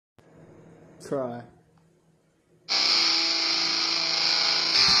Cry.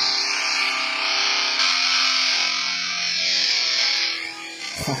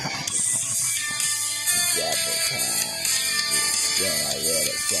 Double time. It's been a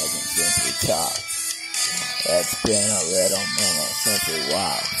little second since we talked. It's been a little minute since we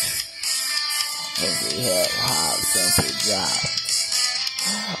walked. Since we hit hop, since we dropped.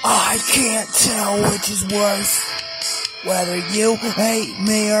 I can't tell which is worse, whether you hate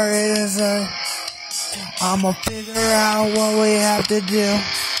me or it is her. I'ma figure out what we have to do,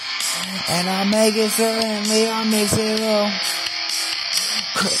 and I'll make it certainly I'll mix it all.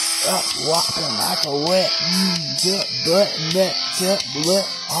 Quick up, walking like a whip, jump, button, lip, jump, lip.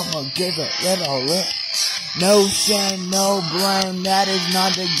 I'ma give it little lip. No shame, no blame, that is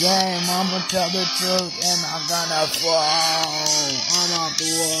not the game. I'ma tell the truth and I'm gonna fall. I'm off the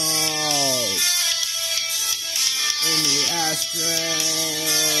wall. In the ashtray,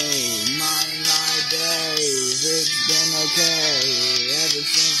 my days, it's been okay. Ever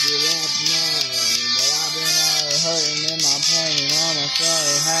since you left me, but I've been out hurting in my pain. I'm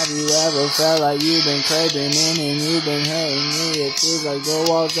sorry, have you ever felt like you've been craving in and you've been hurting me? It feels like the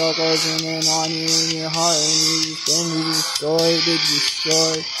walls are closing in on you in your heart, and you think you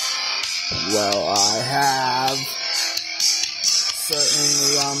destroyed. Well, I have.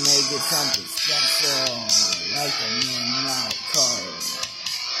 Certainly I'll make it something special, like a midnight card.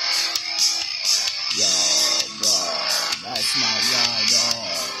 Yo, bro, that's my guy,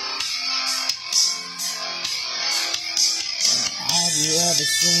 dog. Have you ever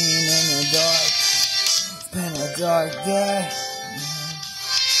seen in the dark? It's been a dark day.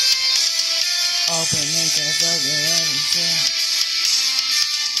 Open into fucking everything.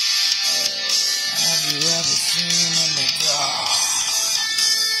 Have you ever seen in the dark?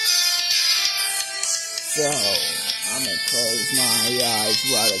 So, I'ma close my eyes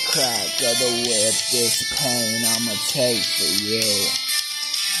while the crack of the whip, this pain I'ma take for you.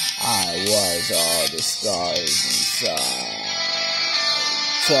 I was all the stars inside.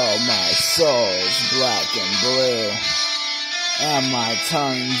 Till my soul's black and blue, and my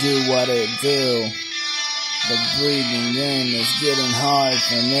tongue do what it do. The breathing in is getting hard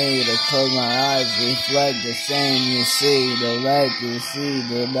for me to close my eyes, reflect the same you see, the light you see,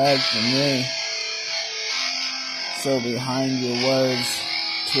 the light for me. So behind your words,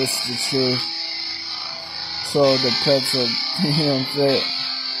 twist the truth. So the pretzel don't fit.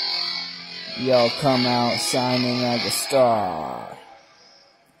 Y'all come out shining like a star,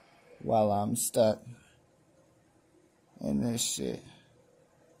 while I'm stuck in this shit.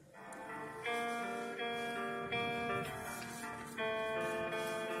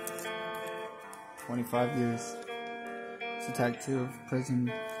 "25 years. It's a tag 2 of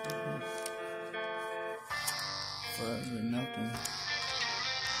prison. Forever nothing.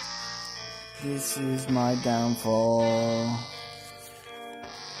 This is my downfall.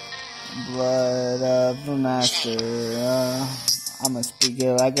 Blood of the master. I'ma speak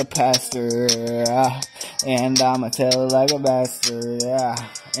it like a pastor. And I'ma tell it like a bastard.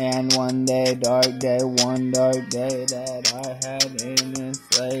 And one dark day that I had in this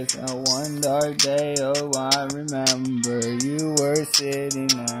place. One dark day, oh, I remember you were sitting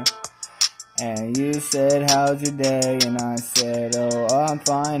there. And you said, how's your day? And I said, oh, I'm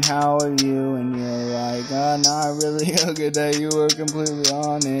fine, how are you? And you're like, oh, not really a good day. You were completely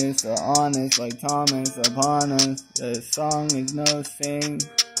honest, so honest like Thomas upon us. The song is no sing,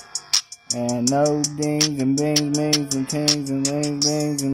 and no dings and bings, mings and tings and lings, bings and